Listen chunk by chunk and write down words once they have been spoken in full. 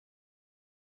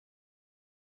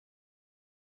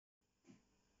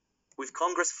With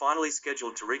Congress finally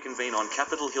scheduled to reconvene on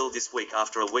Capitol Hill this week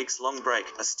after a weeks-long break,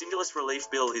 a stimulus relief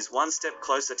bill is one step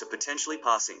closer to potentially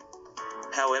passing.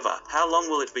 However, how long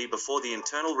will it be before the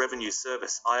Internal Revenue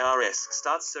Service (IRS)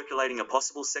 starts circulating a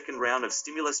possible second round of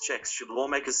stimulus checks should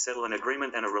lawmakers settle an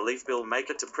agreement and a relief bill make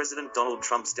it to President Donald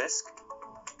Trump's desk?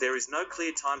 There is no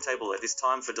clear timetable at this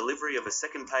time for delivery of a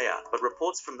second payout, but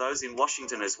reports from those in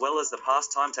Washington as well as the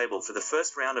past timetable for the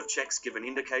first round of checks give an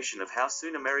indication of how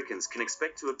soon Americans can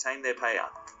expect to obtain their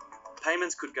payout.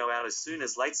 Payments could go out as soon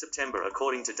as late September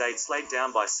according to dates laid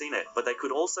down by CNET, but they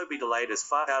could also be delayed as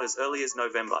far out as early as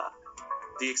November.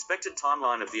 The expected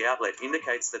timeline of the outlet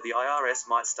indicates that the IRS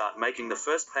might start making the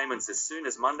first payments as soon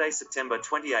as Monday, September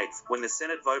 28th, when the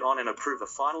Senate vote on and approve a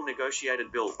final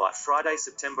negotiated bill by Friday,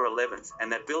 September 11th,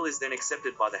 and that bill is then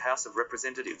accepted by the House of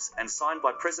Representatives and signed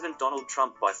by President Donald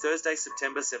Trump by Thursday,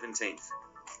 September 17th.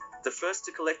 The first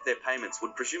to collect their payments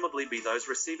would presumably be those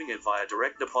receiving it via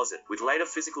direct deposit, with later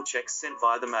physical checks sent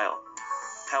via the mail.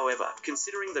 However,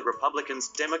 considering that Republicans,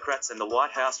 Democrats, and the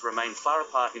White House remain far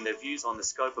apart in their views on the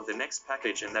scope of the next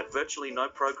package and that virtually no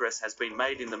progress has been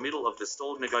made in the middle of the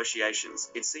stalled negotiations,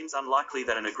 it seems unlikely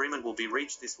that an agreement will be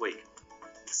reached this week.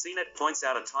 CNET points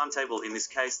out a timetable in this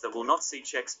case that will not see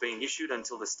checks being issued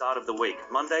until the start of the week,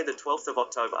 Monday the 12th of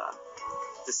October.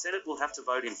 The Senate will have to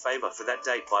vote in favor for that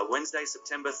date by Wednesday,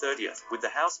 September 30th, with the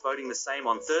House voting the same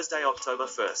on Thursday, October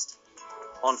 1st.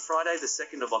 On Friday the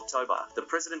 2nd of October, the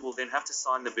President will then have to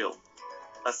sign the bill.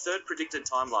 A third predicted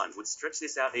timeline would stretch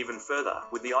this out even further,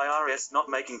 with the IRS not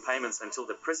making payments until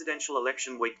the presidential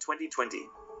election week 2020.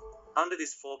 Under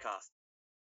this forecast,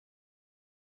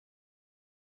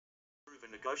 approve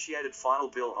a negotiated final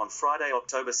bill on Friday,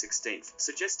 October 16th,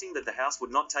 suggesting that the House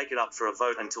would not take it up for a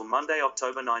vote until Monday,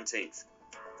 October 19th.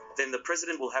 Then the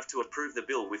President will have to approve the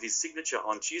bill with his signature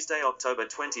on Tuesday, October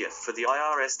 20th for the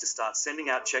IRS to start sending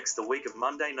out checks the week of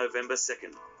Monday, November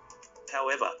 2nd.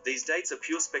 However, these dates are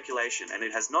pure speculation and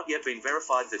it has not yet been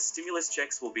verified that stimulus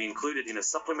checks will be included in a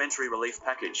supplementary relief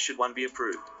package should one be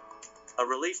approved. A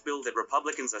relief bill that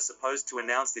Republicans are supposed to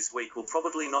announce this week will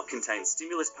probably not contain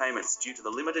stimulus payments due to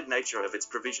the limited nature of its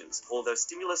provisions, although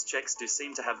stimulus checks do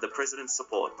seem to have the President's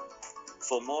support.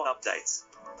 For more updates,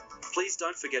 please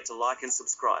don't forget to like and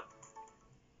subscribe.